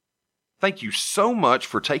Thank you so much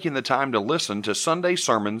for taking the time to listen to Sunday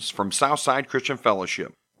sermons from Southside Christian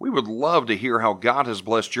Fellowship. We would love to hear how God has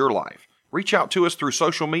blessed your life. Reach out to us through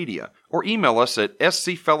social media or email us at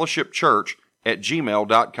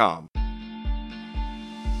scfellowshipchurch@gmail.com.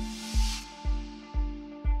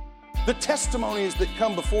 The testimonies that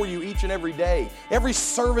come before you each and every day, every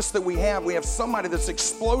service that we have somebody that's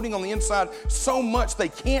exploding on the inside so much they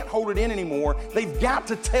can't hold it in anymore. They've got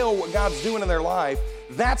to tell what God's doing in their life.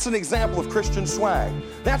 That's an example of Christian swag.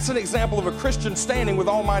 That's an example of a Christian standing with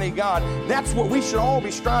Almighty God. That's what we should all be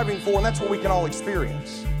striving for, and that's what we can all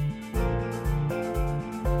experience.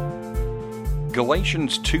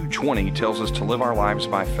 Galatians 2:20 tells us to live our lives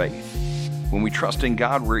by faith. When we trust in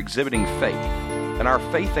God, we're exhibiting faith, and our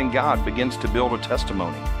faith in God begins to build a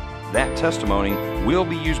testimony. That testimony will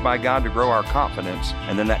be used by God to grow our confidence,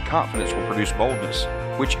 and then that confidence will produce boldness,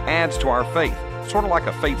 which adds to our faith, sort of like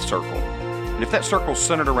a faith circle. And if that circle's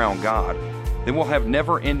centered around God, then we'll have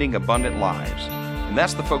never-ending abundant lives. And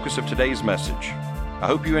that's the focus of today's message. I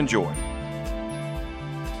hope you enjoy.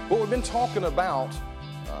 Well, we've been talking about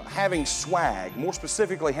having swag, more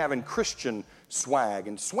specifically having Christian swag.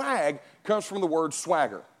 And swag comes from the word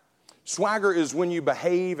swagger. Swagger is when you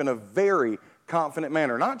behave in a very confident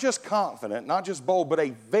manner. Not just confident, not just bold, but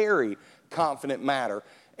a very confident manner.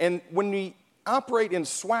 And when we operate in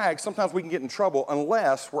swag, sometimes we can get in trouble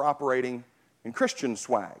unless we're operating in Christian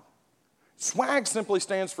swag. Swag simply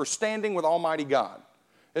stands for standing with Almighty God.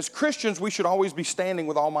 As Christians, we should always be standing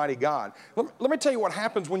with Almighty God. Let me tell you what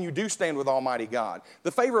happens when you do stand with Almighty God.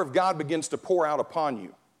 The favor of God begins to pour out upon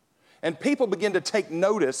you. And people begin to take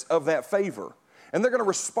notice of that favor. And they're going to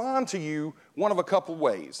respond to you one of a couple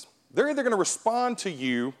ways. They're either going to respond to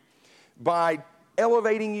you by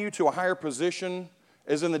elevating you to a higher position,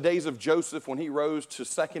 as in the days of Joseph when he rose to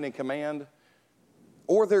second in command,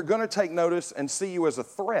 or they're going to take notice and see you as a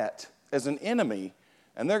threat, as an enemy,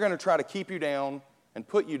 and they're going to try to keep you down and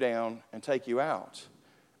put you down and take you out,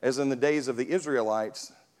 as in the days of the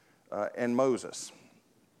Israelites and Moses.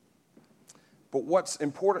 But what's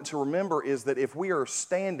important to remember is that if we are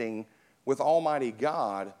standing with Almighty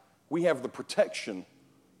God, we have the protection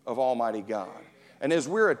of Almighty God. And as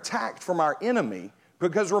we're attacked from our enemy,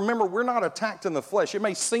 because remember, we're not attacked in the flesh. It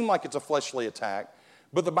may seem like it's a fleshly attack,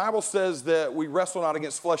 but the Bible says that we wrestle not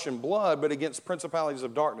against flesh and blood, but against principalities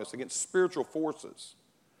of darkness, against spiritual forces.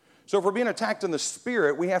 So if we're being attacked in the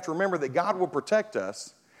spirit, we have to remember that God will protect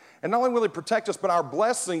us. And not only will He protect us, but our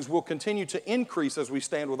blessings will continue to increase as we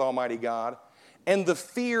stand with Almighty God. And the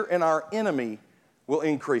fear in our enemy will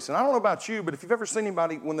increase. And I don't know about you, but if you've ever seen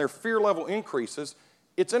anybody, when their fear level increases,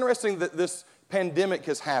 it's interesting that this pandemic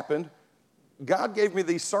has happened. God gave me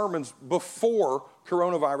these sermons before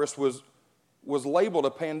coronavirus was labeled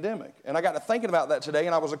a pandemic. And I got to thinking about that today,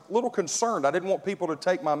 and I was a little concerned. I didn't want people to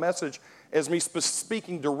take my message as me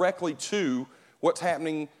speaking directly to what's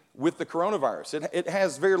happening with the coronavirus. It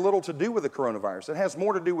has very little to do with the coronavirus. It has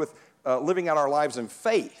more to do with living out our lives in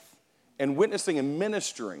faith and witnessing and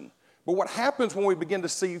ministering. But what happens when we begin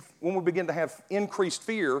to have increased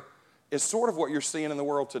fear is sort of what you're seeing in the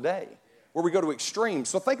world today, where we go to extremes.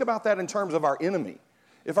 So think about that in terms of our enemy.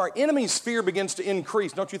 If our enemy's fear begins to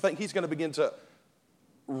increase, don't you think he's going to begin to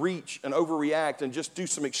reach and overreact and just do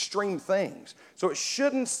some extreme things? So it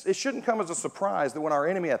shouldn't come as a surprise that when our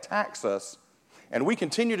enemy attacks us and we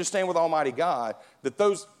continue to stand with Almighty God, that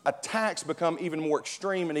those attacks become even more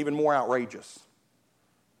extreme and even more outrageous.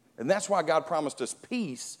 And that's why God promised us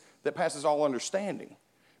peace that passes all understanding.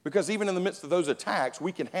 Because even in the midst of those attacks,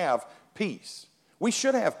 we can have peace. We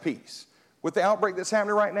should have peace. With the outbreak that's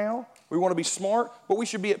happening right now, we want to be smart, but we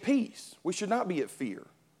should be at peace. We should not be at fear,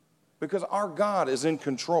 because our God is in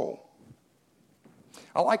control.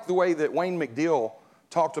 I like the way that Wayne McDill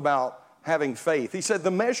talked about having faith. He said,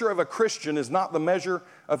 the measure of a Christian is not the measure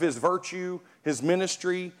of his virtue, his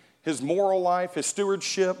ministry, his moral life, his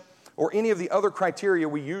stewardship, or any of the other criteria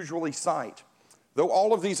we usually cite. Though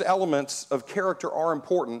all of these elements of character are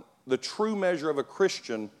important, the true measure of a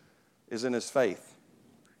Christian is in his faith.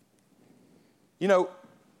 You know,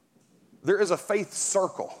 there is a faith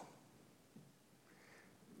circle.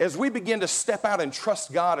 As we begin to step out and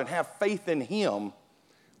trust God and have faith in Him,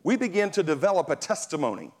 we begin to develop a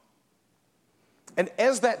testimony. And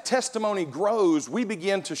as that testimony grows, we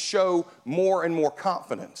begin to show more and more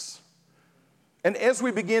confidence. And as we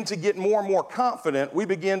begin to get more and more confident, we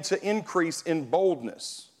begin to increase in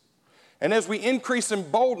boldness. And as we increase in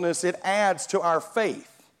boldness, it adds to our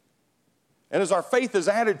faith. And as our faith is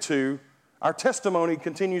added to, our testimony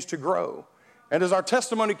continues to grow. And as our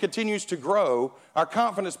testimony continues to grow, our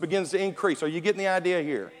confidence begins to increase. Are you getting the idea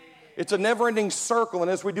here? It's a never-ending circle, and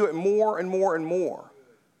as we do it more and more and more.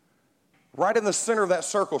 right in the center of that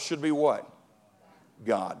circle should be what?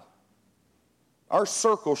 God. Our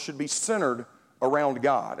circle should be centered around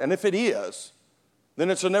God. And if it is, then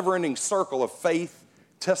it's a never-ending circle of faith,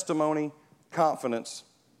 testimony, confidence,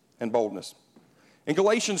 and boldness. In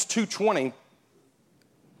Galatians 2:20,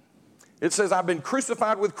 it says, I've been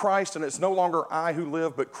crucified with Christ, and it's no longer I who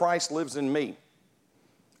live, but Christ lives in me.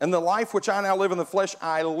 And the life which I now live in the flesh,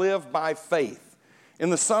 I live by faith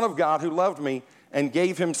in the Son of God who loved me and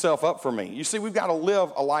gave himself up for me. You see, we've got to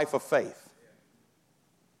live a life of faith.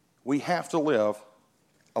 We have to live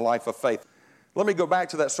a life of faith. Let me go back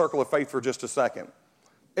to that circle of faith for just a second.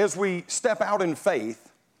 As we step out in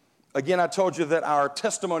faith, again, I told you that our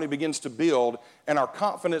testimony begins to build and our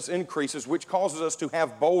confidence increases, which causes us to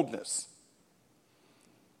have boldness.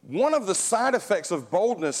 One of the side effects of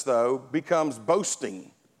boldness, though, becomes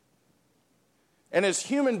boasting. And as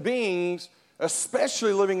human beings,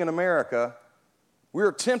 especially living in America, we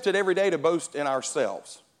are tempted every day to boast in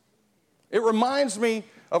ourselves. It reminds me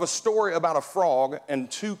of a story about a frog and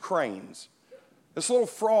two cranes. This little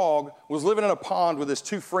frog was living in a pond with his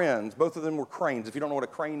two friends. Both of them were cranes. If you don't know what a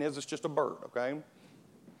crane is, it's just a bird, okay?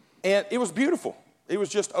 And it was beautiful. It was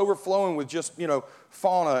just overflowing with just,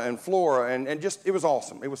 fauna and flora, and just, it was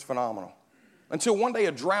awesome. It was phenomenal. Until one day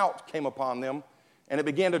a drought came upon them, and it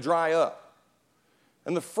began to dry up.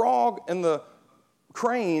 And the frog and the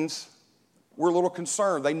cranes were a little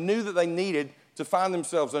concerned. They knew that they needed to find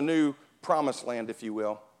themselves a new promised land, if you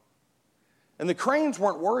will. And the cranes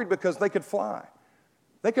weren't worried because they could fly.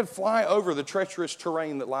 They could fly over the treacherous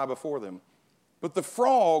terrain that lay before them. But the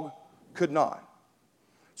frog could not.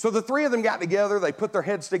 So the three of them got together, they put their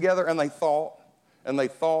heads together, and they thought, and they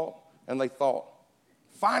thought, and they thought.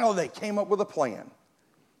 Finally, they came up with a plan.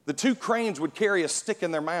 The two cranes would carry a stick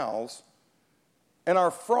in their mouths, and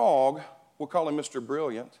our frog, we'll call him Mr.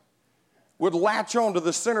 Brilliant, would latch onto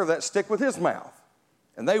the center of that stick with his mouth,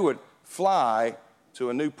 and they would fly to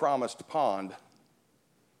a new promised pond.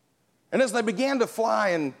 And as they began to fly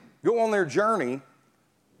and go on their journey,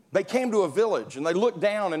 they came to a village, and they looked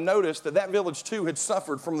down and noticed that that village too had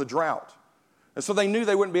suffered from the drought. And so they knew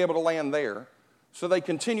they wouldn't be able to land there. So they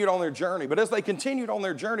continued on their journey. But as they continued on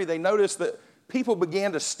their journey, they noticed that people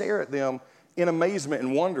began to stare at them in amazement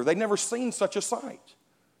and wonder. They'd never seen such a sight.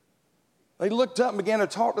 They looked up and began to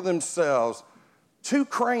talk to themselves. Two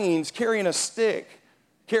cranes carrying a stick,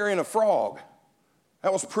 carrying a frog.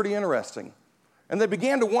 That was pretty interesting. And they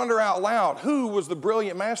began to wonder out loud, who was the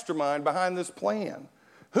brilliant mastermind behind this plan?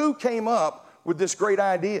 Who came up with this great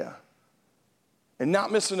idea? And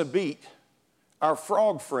not missing a beat, our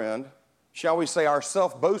frog friend, shall we say our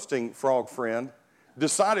self-boasting frog friend,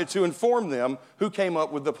 decided to inform them who came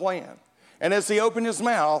up with the plan. And as he opened his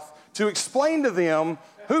mouth to explain to them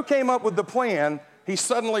who came up with the plan, he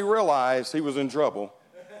suddenly realized he was in trouble.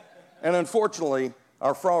 And unfortunately,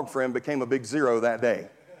 our frog friend became a big zero that day.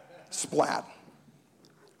 Splat.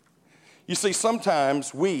 You see,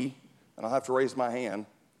 sometimes we, and I'll have to raise my hand,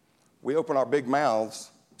 we open our big mouths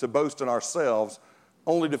to boast in ourselves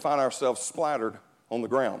only to find ourselves splattered on the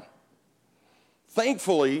ground.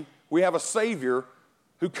 Thankfully, we have a Savior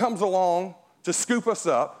who comes along to scoop us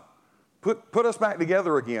up, put us back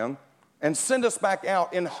together again, and send us back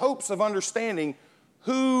out in hopes of understanding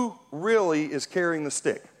who really is carrying the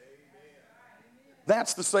stick.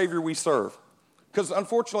 That's the Savior we serve. Because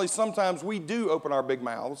unfortunately, sometimes we do open our big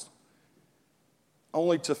mouths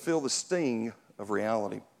only to feel the sting of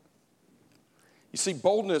reality. You see,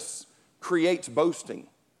 boldness creates boasting,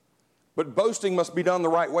 but boasting must be done the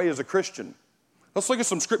right way as a Christian. Let's look at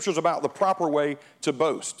some scriptures about the proper way to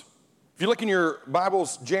boast. If you look in your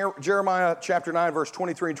Bibles, Jeremiah chapter 9, verse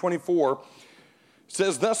 23 and 24, it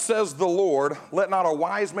says, "Thus says the Lord, let not a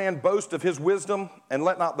wise man boast of his wisdom, and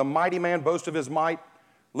let not the mighty man boast of his might.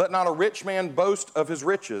 Let not a rich man boast of his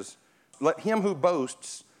riches. Let him who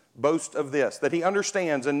boasts boast of this, that he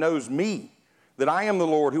understands and knows me, that I am the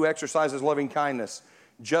Lord who exercises loving kindness,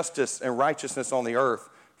 justice, and righteousness on the earth.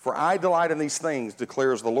 For I delight in these things,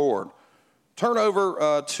 declares the Lord." Turn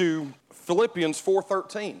over to Philippians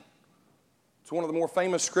 4:13. It's one of the more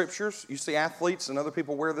famous scriptures. You see athletes and other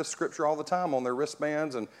people wear this scripture all the time on their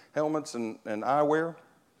wristbands and helmets and eyewear.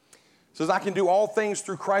 It says, "I can do all things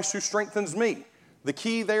through Christ who strengthens me." The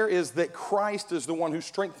key there is that Christ is the one who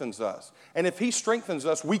strengthens us. And if he strengthens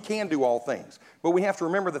us, we can do all things. But we have to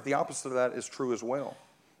remember that the opposite of that is true as well.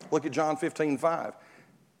 Look at John 15:5.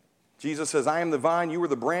 Jesus says, "I am the vine, you are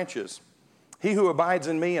the branches. He who abides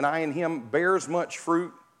in me and I in him bears much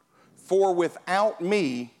fruit, for without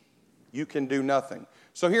me you can do nothing."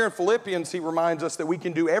 So here in Philippians, he reminds us that we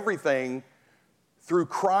can do everything through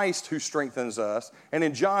Christ who strengthens us. And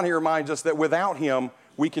in John, he reminds us that without him,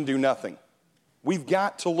 we can do nothing. We've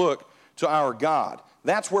got to look to our God.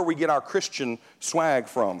 That's where we get our Christian swag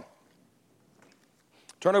from.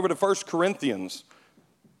 Turn over to 1 Corinthians,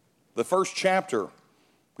 the first chapter. I'm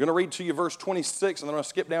going to read to you verse 26, and then I'm going to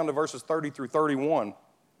skip down to verses 30 through 31.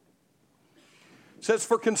 It says,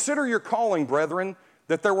 "For consider your calling, brethren,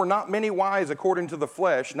 that there were not many wise according to the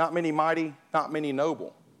flesh, not many mighty, not many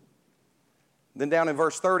noble." Then down in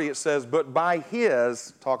verse 30 it says, "But by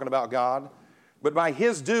his," talking about God, "but by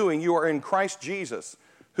his doing you are in Christ Jesus,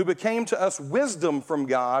 who became to us wisdom from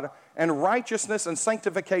God and righteousness and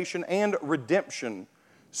sanctification and redemption,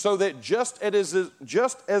 so that just as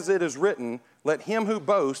it is written, let him who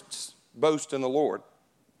boasts, boast in the Lord."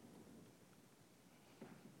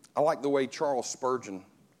 I like the way Charles Spurgeon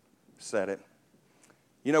said it.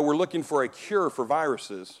 You know, we're looking for a cure for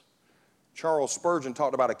viruses. Charles Spurgeon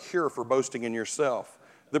talked about a cure for boasting in yourself.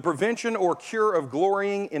 The prevention or cure of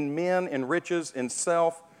glorying in men, in riches, in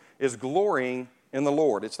self, is glorying in the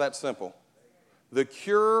Lord. It's that simple. The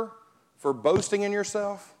cure for boasting in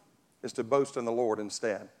yourself is to boast in the Lord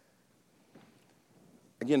instead.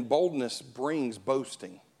 Again, boldness brings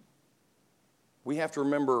boasting. We have to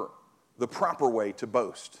remember the proper way to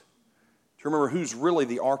boast, to remember who's really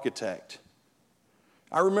the architect.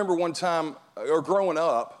 I remember one time, or growing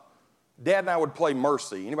up, Dad and I would play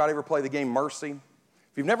Mercy. Anybody ever play the game Mercy?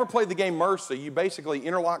 If you've never played the game Mercy, you basically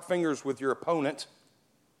interlock fingers with your opponent,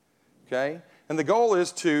 okay? And the goal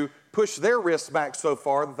is to push their wrists back so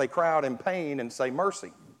far that they cry out in pain and say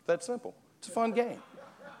mercy. It's that simple. It's a fun game.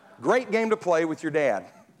 Great game to play with your dad.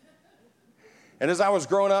 And as I was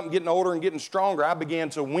growing up and getting older and getting stronger, I began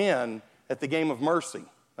to win at the game of Mercy.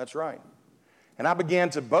 That's right. And I began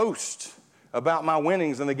to boast about my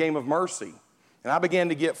winnings in the game of Mercy. And I began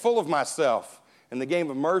to get full of myself in the game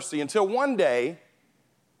of Mercy until one day,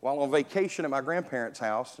 while on vacation at my grandparents'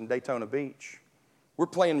 house in Daytona Beach, we're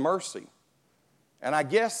playing Mercy. And I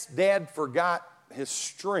guess Dad forgot his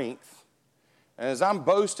strength. And as I'm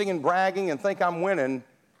boasting and bragging and think I'm winning,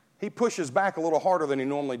 he pushes back a little harder than he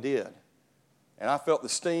normally did. And I felt the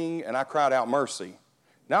sting, and I cried out mercy.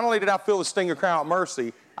 Not only did I feel the sting and cry out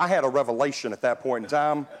mercy, I had a revelation at that point in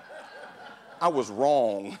time. I was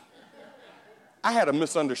wrong. I had a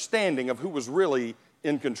misunderstanding of who was really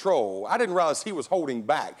in control. I didn't realize he was holding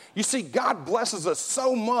back. You see, God blesses us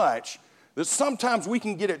so much that sometimes we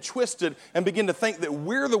can get it twisted and begin to think that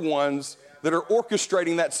we're the ones that are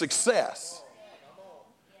orchestrating that success.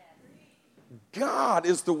 God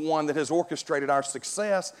is the one that has orchestrated our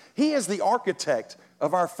success. He is the architect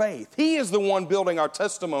of our faith. He is the one building our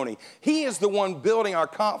testimony. He is the one building our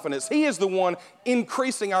confidence. He is the one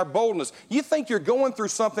increasing our boldness. You think you're going through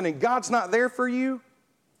something and God's not there for you?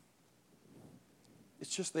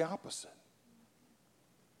 It's just the opposite.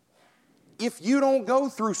 If you don't go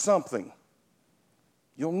through something,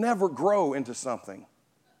 you'll never grow into something.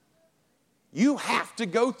 You have to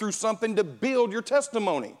go through something to build your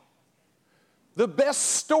testimony. The best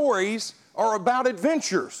stories are about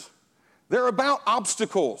adventures. They're about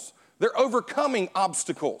obstacles. They're overcoming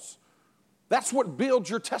obstacles. That's what builds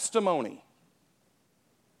your testimony.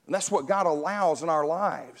 And that's what God allows in our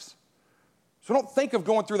lives. So don't think of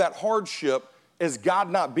going through that hardship as God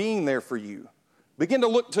not being there for you. Begin to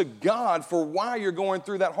look to God for why you're going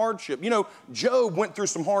through that hardship. You know, Job went through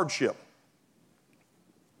some hardship.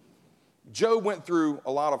 Job went through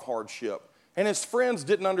a lot of hardship. And his friends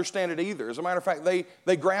didn't understand it either. As a matter of fact,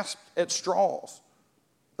 they grasped at straws.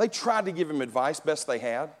 They tried to give him advice best they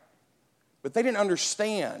had, but they didn't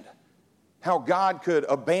understand how God could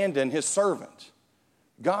abandon his servant.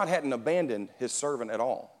 God hadn't abandoned his servant at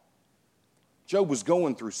all. Job was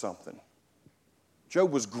going through something.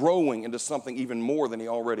 Job was growing into something even more than he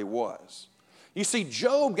already was. You see,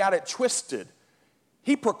 Job got it twisted.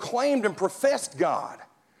 He proclaimed and professed God,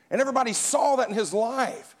 and everybody saw that in his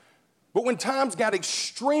life. But when times got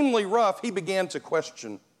extremely rough, he began to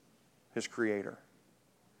question his Creator.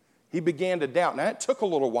 He began to doubt. Now, it took a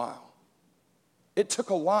little while. It took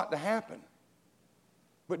a lot to happen.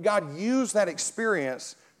 But God used that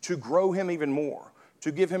experience to grow him even more,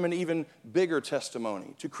 to give him an even bigger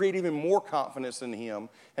testimony, to create even more confidence in him,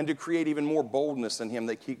 and to create even more boldness in him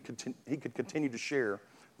that he could continue to share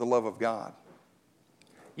the love of God.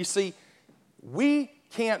 You see, we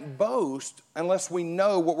can't boast unless we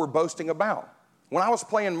know what we're boasting about. When I was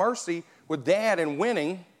playing Mercy with Dad and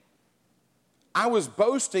winning, I was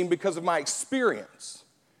boasting because of my experience.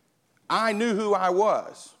 I knew who I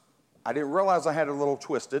was. I didn't realize I had it a little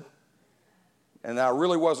twisted, and I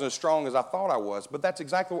really wasn't as strong as I thought I was, but that's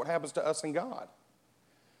exactly what happens to us in God.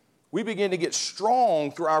 We begin to get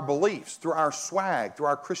strong through our beliefs, through our swag, through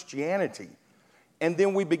our Christianity. and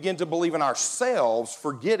then we begin to believe in ourselves,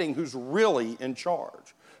 forgetting who's really in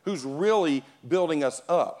charge, who's really building us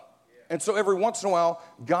up. And so every once in a while,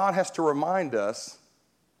 God has to remind us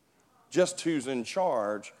just who's in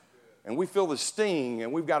charge, and we feel the sting,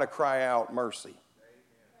 and we've got to cry out mercy.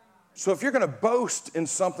 So if you're going to boast in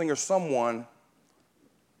something or someone,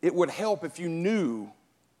 it would help if you knew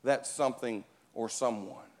that something or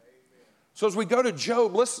someone. So as we go to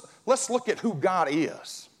Job, let's look at who God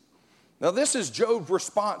is. Now this is Job's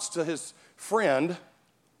response to his friend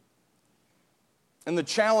and the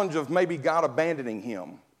challenge of maybe God abandoning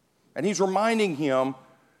him. And he's reminding him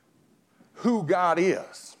who God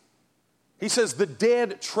is. He says, the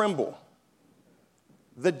dead tremble.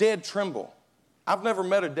 The dead tremble. I've never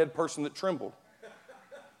met a dead person that trembled.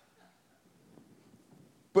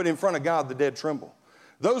 But in front of God, the dead tremble.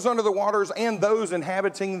 Those under the waters and those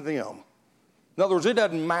inhabiting them. In other words, it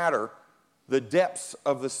doesn't matter the depths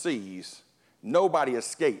of the seas. Nobody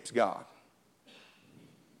escapes God.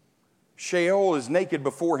 Sheol is naked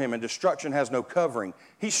before him, and destruction has no covering.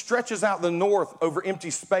 He stretches out the north over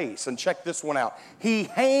empty space. And check this one out. He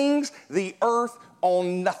hangs the earth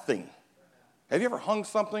on nothing. Have you ever hung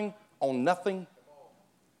something on nothing?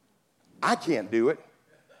 I can't do it.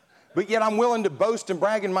 But yet I'm willing to boast and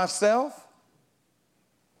brag in myself.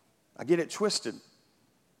 I get it twisted.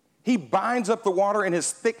 He binds up the water in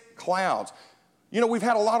his thick clouds. You know, we've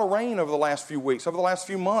had a lot of rain over the last few weeks, over the last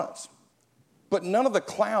few months. But none of the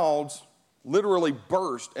clouds literally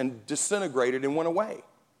burst and disintegrated and went away.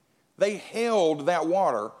 They held that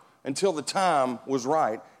water until the time was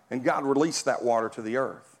right, and God released that water to the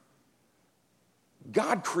earth.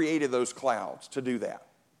 God created those clouds to do that.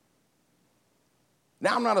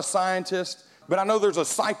 Now, I'm not a scientist, but I know there's a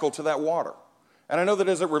cycle to that water. And I know that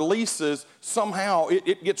as it releases, somehow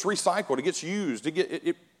it gets recycled, it gets used,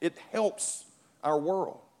 it helps our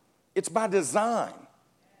world. It's by design.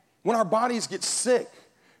 When our bodies get sick,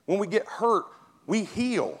 when we get hurt, we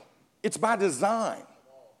heal. It's by design.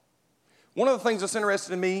 One of the things that's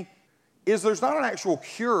interesting to me is there's not an actual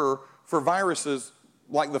cure for viruses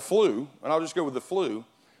like the flu, and I'll just go with the flu,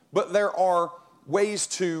 but there are ways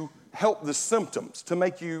to help the symptoms, to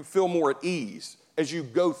make you feel more at ease as you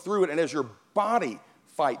go through it and as your body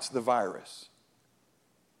fights the virus.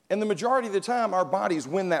 And the majority of the time, our bodies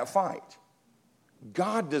win that fight.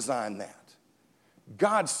 God designed that.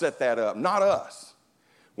 God set that up, not us.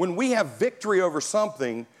 When we have victory over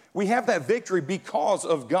something, we have that victory because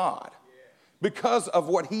of God, because of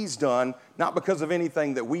what He's done, not because of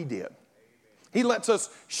anything that we did. He lets us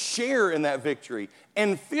share in that victory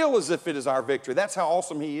and feel as if it is our victory. That's how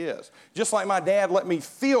awesome He is. Just like my dad let me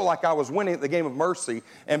feel like I was winning at the game of mercy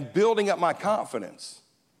and building up my confidence,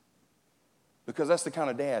 because that's the kind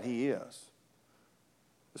of dad He is.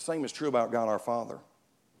 The same is true about God our Father.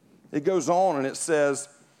 It goes on and it says,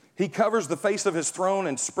 He covers the face of His throne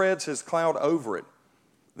and spreads His cloud over it.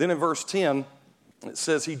 Then in verse 10, it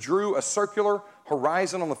says, He drew a circular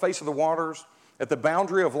horizon on the face of the waters at the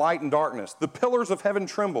boundary of light and darkness. The pillars of heaven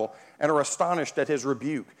tremble and are astonished at His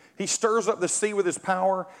rebuke. He stirs up the sea with His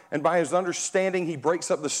power, and by His understanding He breaks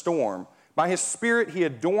up the storm. By His Spirit He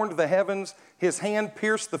adorned the heavens. His hand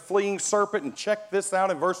pierced the fleeing serpent. And check this out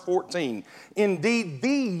in verse 14. Indeed,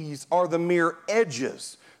 these are the mere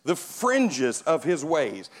edges, the fringes of His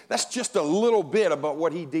ways. That's just a little bit about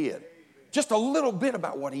what He did. Just a little bit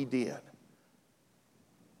about what He did.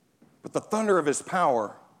 But the thunder of His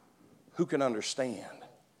power, who can understand?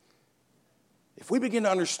 If we begin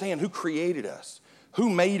to understand who created us, who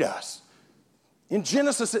made us, in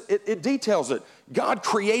Genesis it details it. God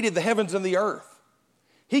created the heavens and the earth.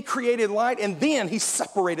 He created light, and then He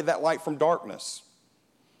separated that light from darkness.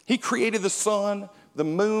 He created the sun, the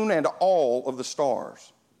moon, and all of the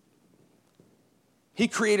stars. He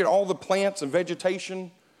created all the plants and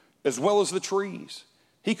vegetation, as well as the trees.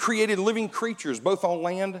 He created living creatures, both on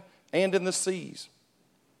land and in the seas.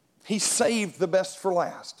 He saved the best for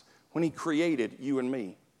last when He created you and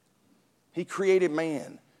me. He created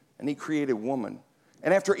man and He created woman.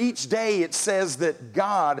 And after each day, it says that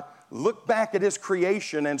God looked back at His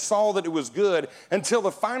creation and saw that it was good until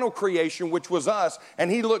the final creation, which was us,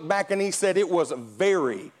 and He looked back and He said it was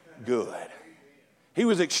very good. He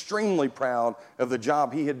was extremely proud of the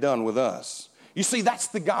job He had done with us. You see, that's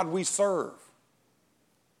the God we serve.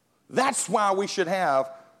 That's why we should have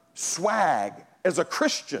swag as a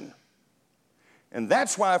Christian. And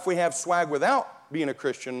that's why if we have swag without being a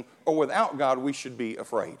Christian or without God, we should be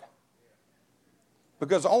afraid.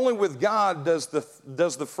 Because only with God does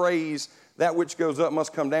the phrase, that which goes up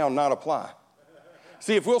must come down, not apply.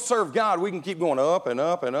 See, if we'll serve God, we can keep going up and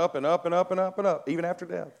up and up and up and up and up and up, even after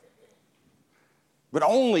death. but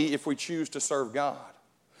only if we choose to serve God.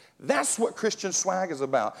 That's what Christian swag is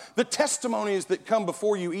about. The testimonies that come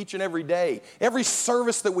before you each and every day. Every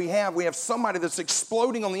service that we have somebody that's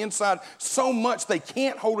exploding on the inside so much they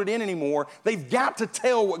can't hold it in anymore. They've got to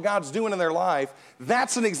tell what God's doing in their life.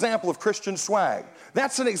 That's an example of Christian swag.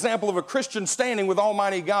 That's an example of a Christian standing with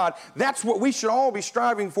Almighty God. That's what we should all be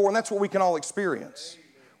striving for, and that's what we can all experience.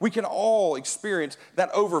 We can all experience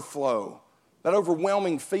that overflow, that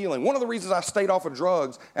overwhelming feeling. One of the reasons I stayed off of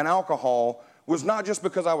drugs and alcohol was not just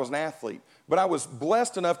because I was an athlete, but I was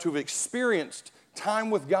blessed enough to have experienced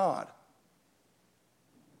time with God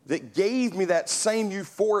that gave me that same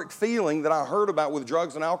euphoric feeling that I heard about with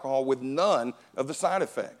drugs and alcohol with none of the side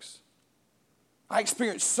effects. I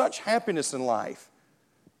experienced such happiness in life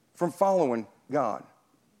from following God.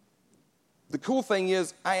 The cool thing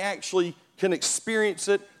is I actually can experience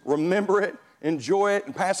it, remember it, enjoy it,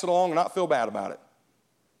 and pass it along and not feel bad about it.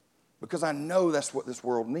 Because I know that's what this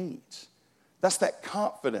world needs. That's that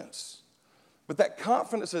confidence. But that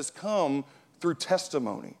confidence has come through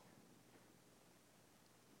testimony.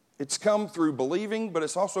 It's come through believing, but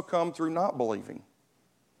it's also come through not believing.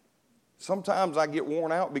 Sometimes I get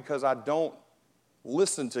worn out because I don't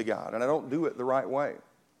listen to God and I don't do it the right way.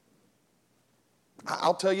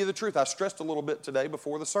 I'll tell you the truth. I stressed a little bit today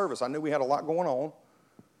before the service. I knew we had a lot going on.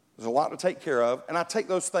 There's a lot to take care of, and I take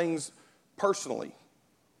those things personally.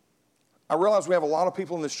 I realize we have a lot of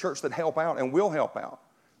people in this church that help out and will help out,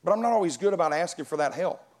 but I'm not always good about asking for that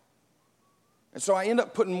help. And so I end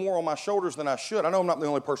up putting more on my shoulders than I should. I know I'm not the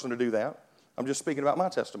only person to do that. I'm just speaking about my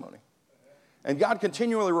testimony. And God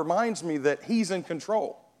continually reminds me that He's in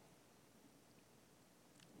control.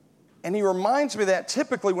 And He reminds me that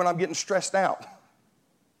typically when I'm getting stressed out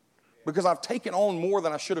because I've taken on more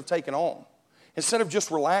than I should have taken on. Instead of just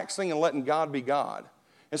relaxing and letting God be God,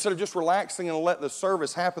 instead of just relaxing and let the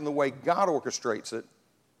service happen the way God orchestrates it,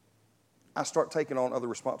 I start taking on other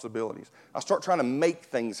responsibilities. I start trying to make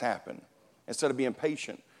things happen instead of being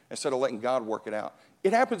patient, instead of letting God work it out.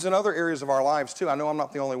 It happens in other areas of our lives too. I know I'm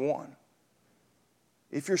not the only one.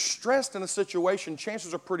 If you're stressed in a situation,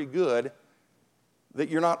 chances are pretty good that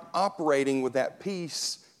you're not operating with that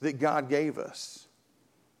peace that God gave us.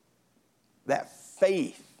 That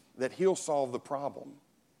faith that He'll solve the problem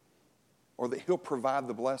or that He'll provide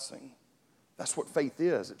the blessing. That's what faith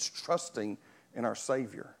is. It's trusting in our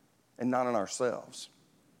Savior and not in ourselves.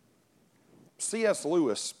 C.S.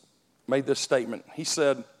 Lewis made this statement. He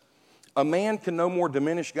said, "A man can no more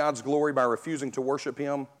diminish God's glory by refusing to worship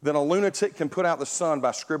Him than a lunatic can put out the sun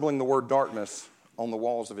by scribbling the word darkness on the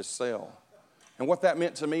walls of his cell." And what that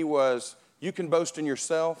meant to me was, you can boast in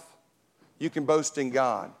yourself, you can boast in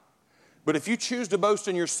God. But if you choose to boast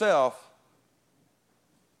in yourself,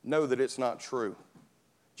 know that it's not true.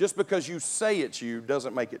 Just because you say it's you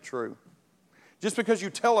doesn't make it true. Just because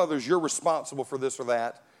you tell others you're responsible for this or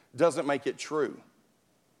that doesn't make it true.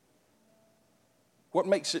 What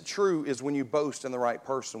makes it true is when you boast in the right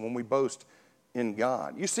person, when we boast in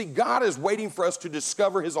God. You see, God is waiting for us to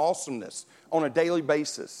discover His awesomeness on a daily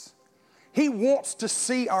basis. He wants to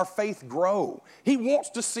see our faith grow. He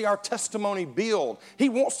wants to see our testimony build. He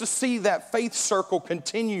wants to see that faith circle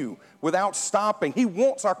continue without stopping. He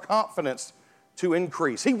wants our confidence to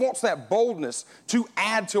increase. He wants that boldness to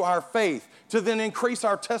add to our faith, to then increase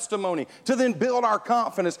our testimony, to then build our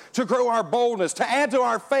confidence, to grow our boldness, to add to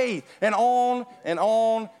our faith, and on and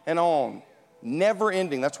on and on. Never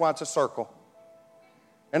ending. That's why it's a circle.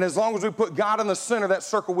 And as long as we put God in the center, that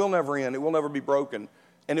circle will never end. It will never be broken.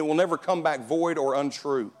 And it will never come back void or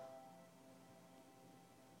untrue.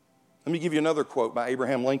 Let me give you another quote by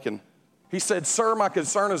Abraham Lincoln. He said, "Sir, my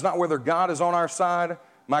concern is not whether God is on our side.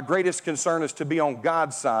 My greatest concern is to be on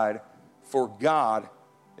God's side, for God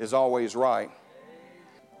is always right."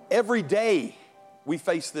 Every day we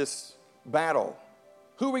face this battle.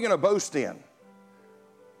 Who are we going to boast in?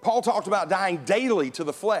 Paul talked about dying daily to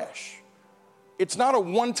the flesh. It's not a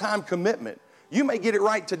one-time commitment. You may get it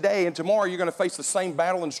right today, and tomorrow you're going to face the same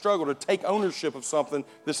battle and struggle to take ownership of something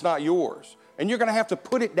that's not yours. And you're going to have to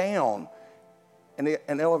put it down and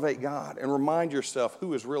elevate God and remind yourself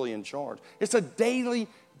who is really in charge. It's a daily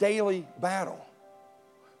battle.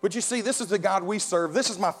 But you see, this is the God we serve. This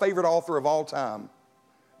is my favorite author of all time.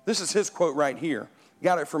 This is his quote right here.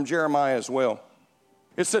 Got it from Jeremiah as well.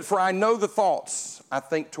 It said, "For I know the thoughts I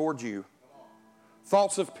think toward you,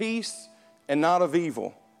 thoughts of peace and not of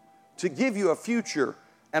evil, to give you a future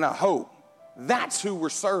and a hope." That's who we're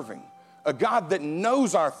serving. A God that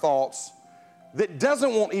knows our thoughts, that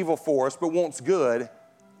doesn't want evil for us, but wants good,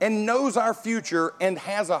 and knows our future and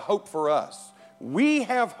has a hope for us. We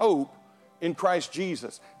have hope in Christ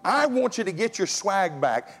Jesus. I want you to get your swag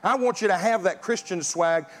back. I want you to have that Christian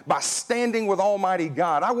swag by standing with Almighty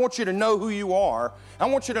God. I want you to know who you are. I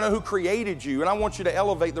want you to know who created you, and I want you to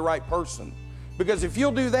elevate the right person. Because if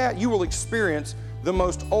you'll do that, you will experience the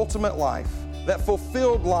most ultimate life, that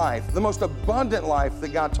fulfilled life, the most abundant life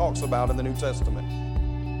that God talks about in the New Testament.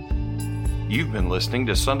 You've been listening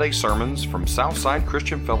to Sunday sermons from Southside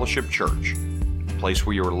Christian Fellowship Church, a place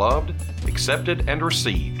where you are loved, accepted, and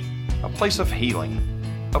received, a place of healing,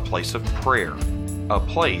 a place of prayer, a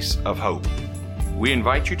place of hope. We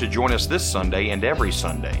invite you to join us this Sunday and every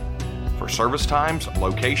Sunday. For service times,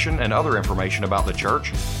 location, and other information about the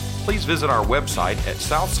church, please visit our website at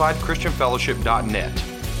southsidechristianfellowship.net.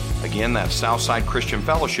 Again, that's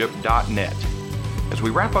southsidechristianfellowship.net. As we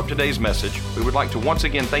wrap up today's message, we would like to once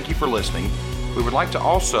again thank you for listening. We would like to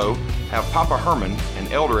also have Papa Herman,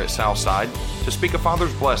 an elder at Southside, to speak a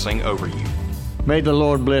Father's blessing over you. May the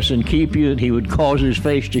Lord bless and keep you, that He would cause His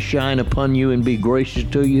face to shine upon you and be gracious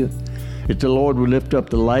to you, that the Lord would lift up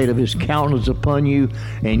the light of His countenance upon you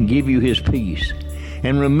and give you His peace.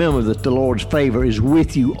 And remember that the Lord's favor is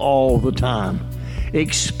with you all the time.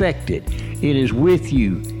 Expect it. It is with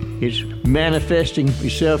you. It's manifesting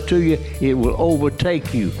itself to you. It will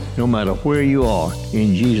overtake you no matter where you are.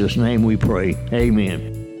 In Jesus' name we pray.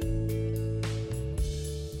 Amen.